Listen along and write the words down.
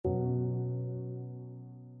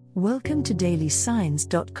Welcome to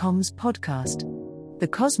dailysigns.com's podcast. The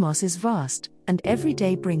cosmos is vast, and every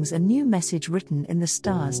day brings a new message written in the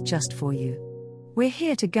stars just for you. We're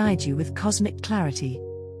here to guide you with cosmic clarity.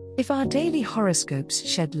 If our daily horoscopes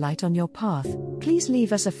shed light on your path, please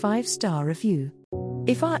leave us a 5-star review.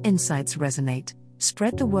 If our insights resonate,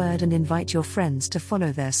 spread the word and invite your friends to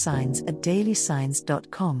follow their signs at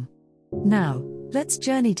dailysigns.com. Now, let's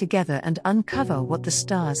journey together and uncover what the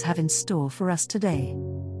stars have in store for us today.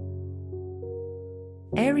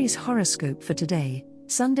 Aries horoscope for today,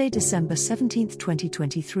 Sunday, December 17,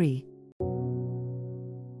 2023.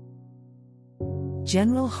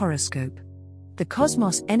 General horoscope. The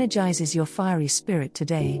cosmos energizes your fiery spirit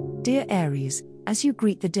today, dear Aries, as you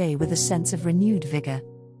greet the day with a sense of renewed vigor.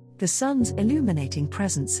 The sun's illuminating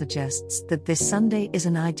presence suggests that this Sunday is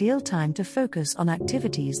an ideal time to focus on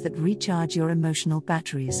activities that recharge your emotional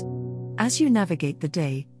batteries. As you navigate the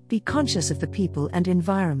day, be conscious of the people and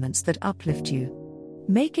environments that uplift you.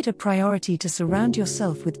 Make it a priority to surround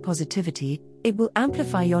yourself with positivity. It will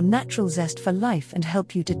amplify your natural zest for life and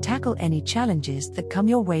help you to tackle any challenges that come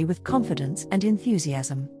your way with confidence and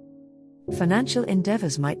enthusiasm. Financial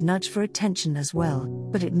endeavors might nudge for attention as well,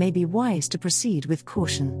 but it may be wise to proceed with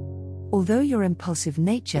caution. Although your impulsive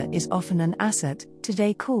nature is often an asset,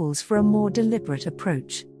 today calls for a more deliberate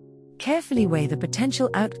approach. Carefully weigh the potential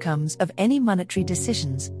outcomes of any monetary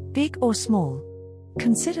decisions, big or small.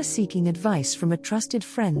 Consider seeking advice from a trusted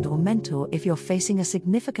friend or mentor if you're facing a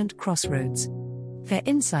significant crossroads. Their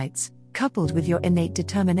insights, coupled with your innate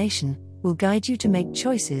determination, will guide you to make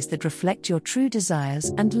choices that reflect your true desires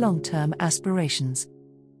and long-term aspirations.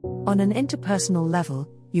 On an interpersonal level,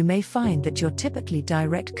 you may find that your typically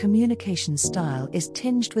direct communication style is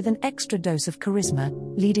tinged with an extra dose of charisma,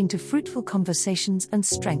 leading to fruitful conversations and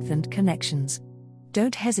strengthened connections.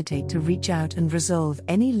 Don't hesitate to reach out and resolve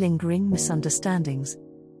any lingering misunderstandings.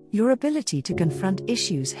 Your ability to confront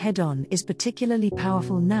issues head-on is particularly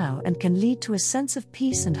powerful now and can lead to a sense of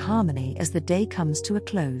peace and harmony as the day comes to a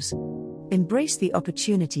close. Embrace the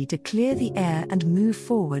opportunity to clear the air and move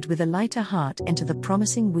forward with a lighter heart into the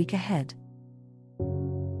promising week ahead.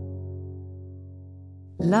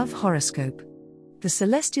 Love horoscope. The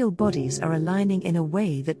celestial bodies are aligning in a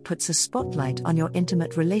way that puts a spotlight on your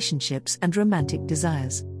intimate relationships and romantic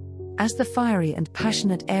desires. As the fiery and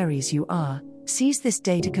passionate Aries you are, seize this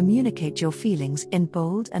day to communicate your feelings in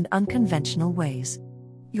bold and unconventional ways.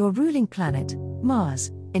 Your ruling planet,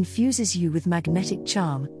 Mars, infuses you with magnetic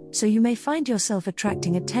charm, so you may find yourself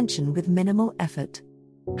attracting attention with minimal effort.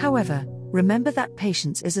 However, remember that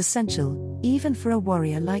patience is essential, even for a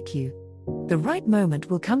warrior like you. The right moment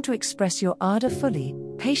will come to express your ardor fully.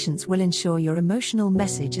 Patience will ensure your emotional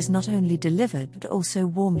message is not only delivered but also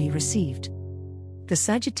warmly received. The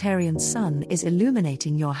Sagittarian sun is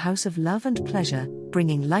illuminating your house of love and pleasure,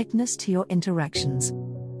 bringing lightness to your interactions.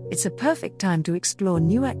 It's a perfect time to explore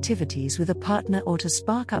new activities with a partner or to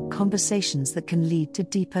spark up conversations that can lead to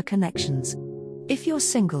deeper connections. If you're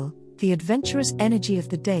single, the adventurous energy of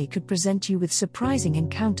the day could present you with surprising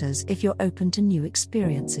encounters if you're open to new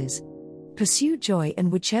experiences. Pursue joy in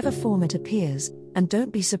whichever form it appears, and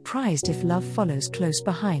don't be surprised if love follows close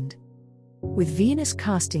behind. With Venus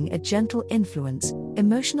casting a gentle influence,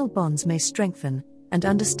 emotional bonds may strengthen, and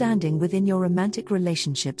understanding within your romantic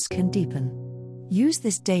relationships can deepen. Use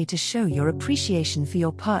this day to show your appreciation for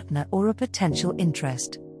your partner or a potential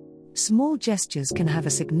interest. Small gestures can have a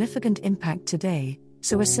significant impact today,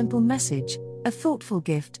 so a simple message, a thoughtful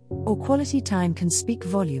gift, or quality time can speak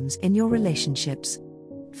volumes in your relationships.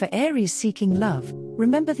 For Aries seeking love,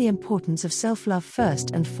 remember the importance of self-love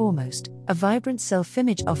first and foremost. A vibrant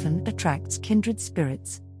self-image often attracts kindred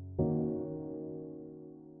spirits.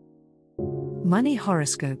 Money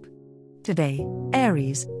horoscope. Today,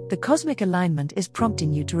 Aries, the cosmic alignment is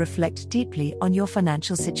prompting you to reflect deeply on your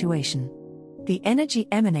financial situation. The energy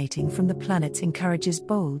emanating from the planets encourages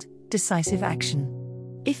bold, decisive action.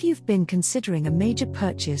 If you've been considering a major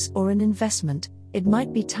purchase or an investment, it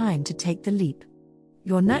might be time to take the leap.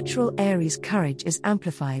 Your natural Aries courage is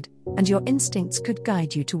amplified, and your instincts could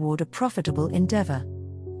guide you toward a profitable endeavor.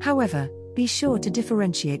 However, be sure to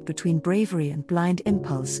differentiate between bravery and blind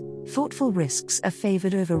impulse. Thoughtful risks are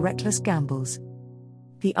favored over reckless gambles.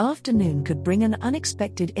 The afternoon could bring an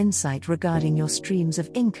unexpected insight regarding your streams of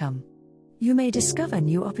income. You may discover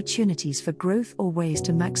new opportunities for growth or ways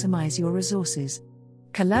to maximize your resources.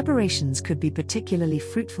 Collaborations could be particularly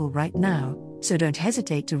fruitful right now, so don't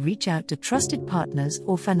hesitate to reach out to trusted partners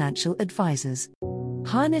or financial advisors.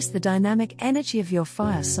 Harness the dynamic energy of your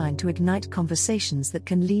fire sign to ignite conversations that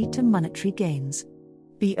can lead to monetary gains.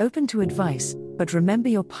 Be open to advice, but remember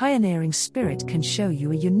your pioneering spirit can show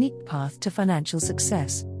you a unique path to financial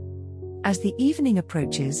success. As the evening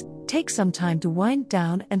approaches, take some time to wind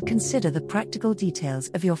down and consider the practical details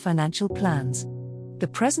of your financial plans. The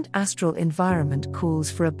present astral environment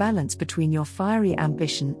calls for a balance between your fiery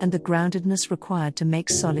ambition and the groundedness required to make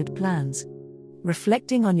solid plans.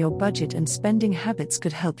 Reflecting on your budget and spending habits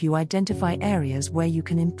could help you identify areas where you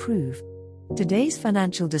can improve. Today's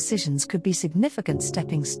financial decisions could be significant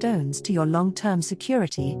stepping stones to your long-term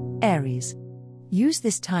security, Aries. Use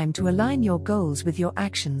this time to align your goals with your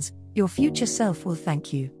actions. Your future self will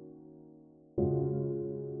thank you.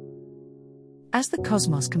 As the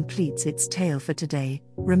cosmos completes its tale for today,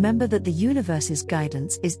 remember that the universe's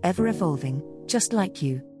guidance is ever evolving, just like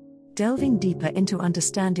you. Delving deeper into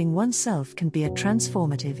understanding oneself can be a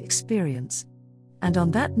transformative experience. And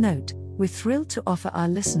on that note, we're thrilled to offer our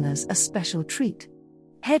listeners a special treat.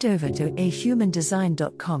 Head over to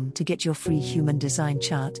ahumandesign.com to get your free human design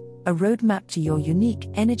chart, a roadmap to your unique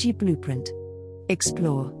energy blueprint.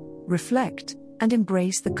 Explore, reflect, and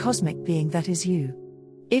embrace the cosmic being that is you.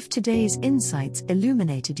 If today's insights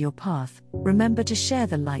illuminated your path, remember to share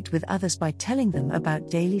the light with others by telling them about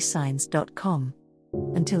dailysigns.com.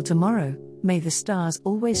 Until tomorrow, may the stars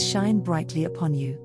always shine brightly upon you.